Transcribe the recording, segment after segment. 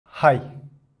Hi,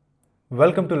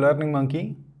 welcome to Learning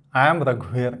Monkey. I am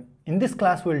Raghu here. In this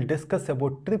class, we will discuss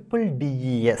about triple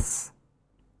DES.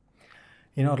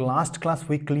 In our last class,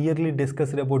 we clearly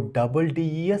discussed about double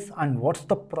DES and what's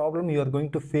the problem you are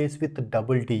going to face with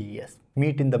double DES.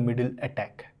 Meet in the middle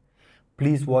attack.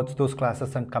 Please watch those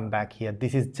classes and come back here.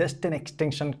 This is just an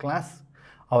extension class.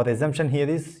 Our assumption here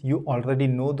is you already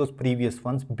know those previous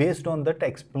ones. Based on that,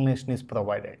 explanation is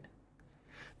provided.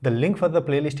 The link for the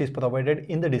playlist is provided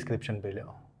in the description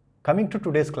below. Coming to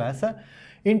today's class,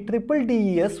 in triple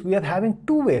DES we are having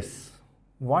two ways.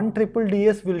 One triple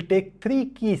DES will take 3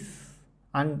 keys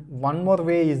and one more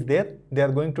way is there. They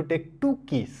are going to take 2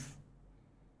 keys.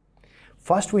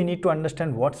 First we need to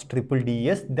understand what's triple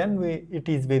DES, then it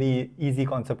is very easy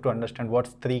concept to understand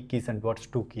what's 3 keys and what's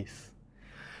 2 keys.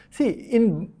 See,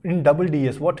 in double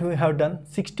DES, what we have done,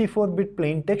 64-bit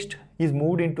plain text is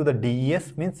moved into the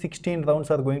DES, means 16 rounds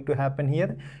are going to happen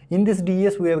here. In this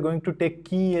DES, we are going to take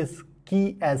key as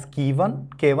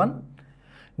K1.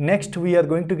 Next, we are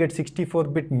going to get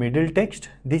 64-bit middle text.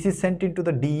 This is sent into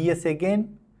the DES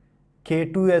again,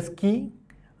 K2 as key.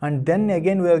 And then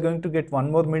again, we are going to get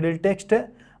one more middle text.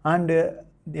 And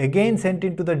again sent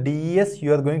into the DES,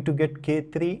 you are going to get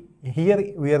K3.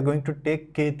 Here, we are going to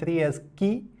take K3 as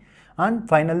key. And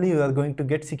finally, you are going to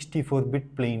get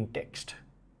 64-bit plain text.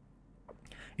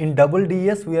 In double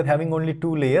DES, we are having only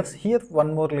 2 layers. Here,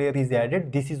 one more layer is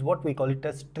added. This is what we call it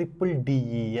as triple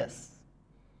DES.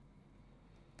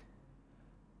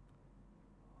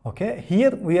 Okay,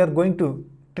 here we are going to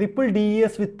triple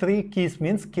DES with 3 keys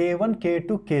means K1, K2,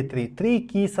 K3. 3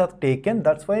 keys are taken.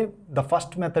 That's why the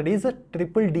first method is a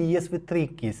triple DES with 3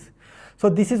 keys. So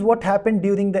this is what happened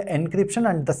during the encryption,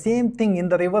 and the same thing in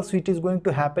the reverse it is going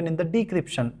to happen in the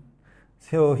decryption.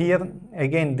 So here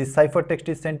again this ciphertext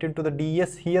is sent into the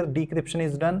DES, here decryption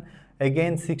is done,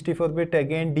 again 64-bit,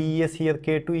 again DES, here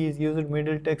K2 is used,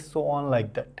 middle text, so on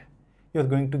like that. You are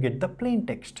going to get the plain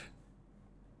text.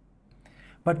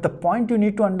 But the point you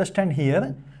need to understand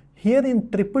here in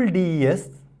triple DES,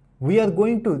 we are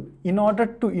going to, in order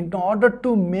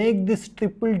to make this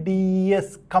triple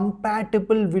DES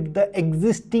compatible with the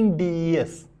existing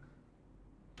DES.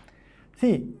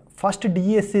 See, first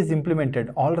DES is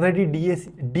implemented. Already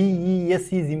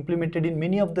DES is implemented in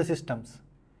many of the systems.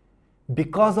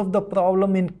 Because of the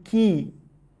problem in key,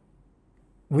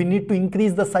 we need to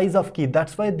increase the size of key.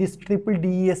 That's why this triple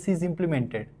DES is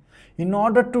implemented. In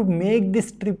order to make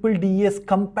this triple DES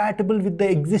compatible with the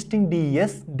existing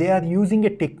DES, they are using a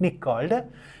technique called,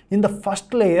 in the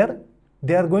first layer,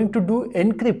 they are going to do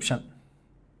encryption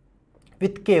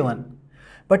with K1.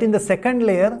 But in the second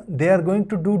layer, they are going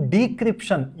to do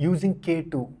decryption using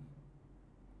K2.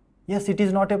 Yes, it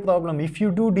is not a problem. If you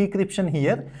do decryption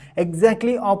here,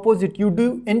 exactly opposite, you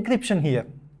do encryption here.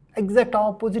 Exact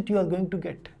opposite you are going to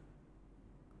get.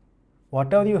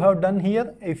 Whatever you have done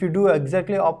here, if you do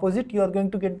exactly opposite, you are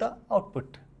going to get the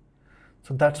output.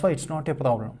 So that's why it's not a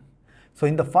problem. So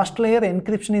in the first layer,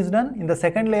 encryption is done. In the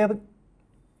second layer,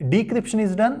 decryption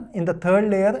is done. In the third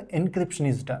layer, encryption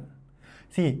is done.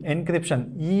 See,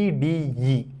 encryption,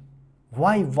 EDE.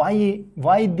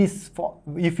 Why this?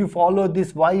 If you follow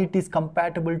this, why it is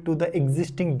compatible to the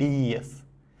existing DES?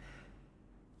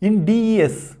 In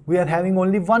DES, we are having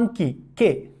only one key,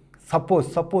 K.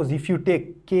 Suppose if you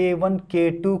take K1,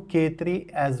 K2, K3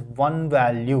 as one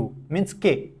value, means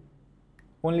K,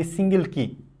 only single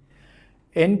key.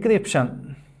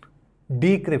 Encryption,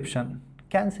 decryption,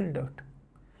 cancelled out.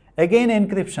 Again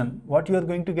encryption, what you are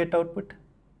going to get output?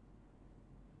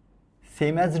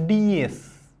 Same as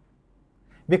DES.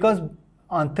 Because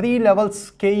on 3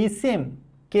 levels K is same,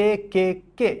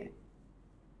 K.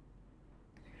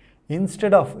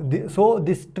 Instead of, so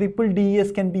this triple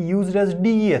DES can be used as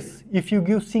DES if you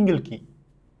give single key.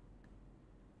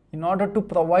 In order to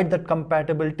provide that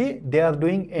compatibility, they are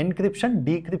doing encryption,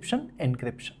 decryption,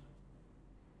 encryption.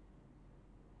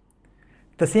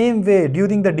 The same way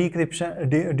during the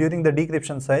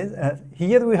decryption size,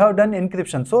 here we have done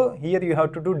encryption, so here you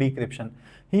have to do decryption.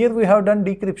 Here we have done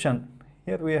decryption,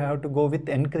 here we have to go with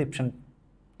encryption.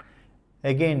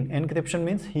 Again, encryption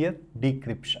means here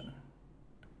decryption.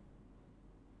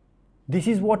 This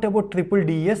is what about triple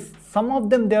DES. Some of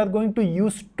them they are going to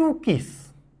use 2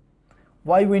 keys.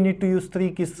 Why we need to use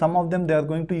 3 keys? Some of them they are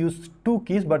going to use 2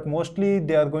 keys, but mostly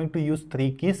they are going to use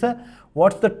 3 keys.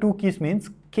 What's the 2 keys means?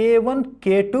 K1,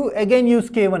 K2, again use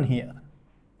K1 here.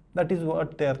 That is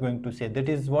what they are going to say. That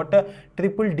is what a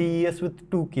triple DES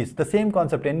with 2 keys. The same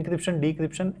concept, encryption,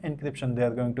 decryption, encryption, they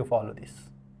are going to follow this.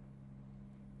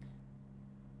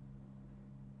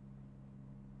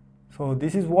 So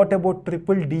this is what about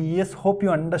triple DES. Hope you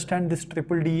understand this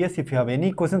triple DES. If you have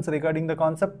any questions regarding the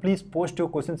concept, please post your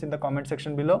questions in the comment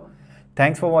section below.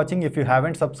 Thanks for watching. If you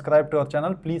haven't subscribed to our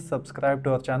channel, please subscribe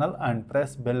to our channel and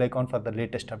press bell icon for the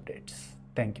latest updates.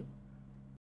 Thank you.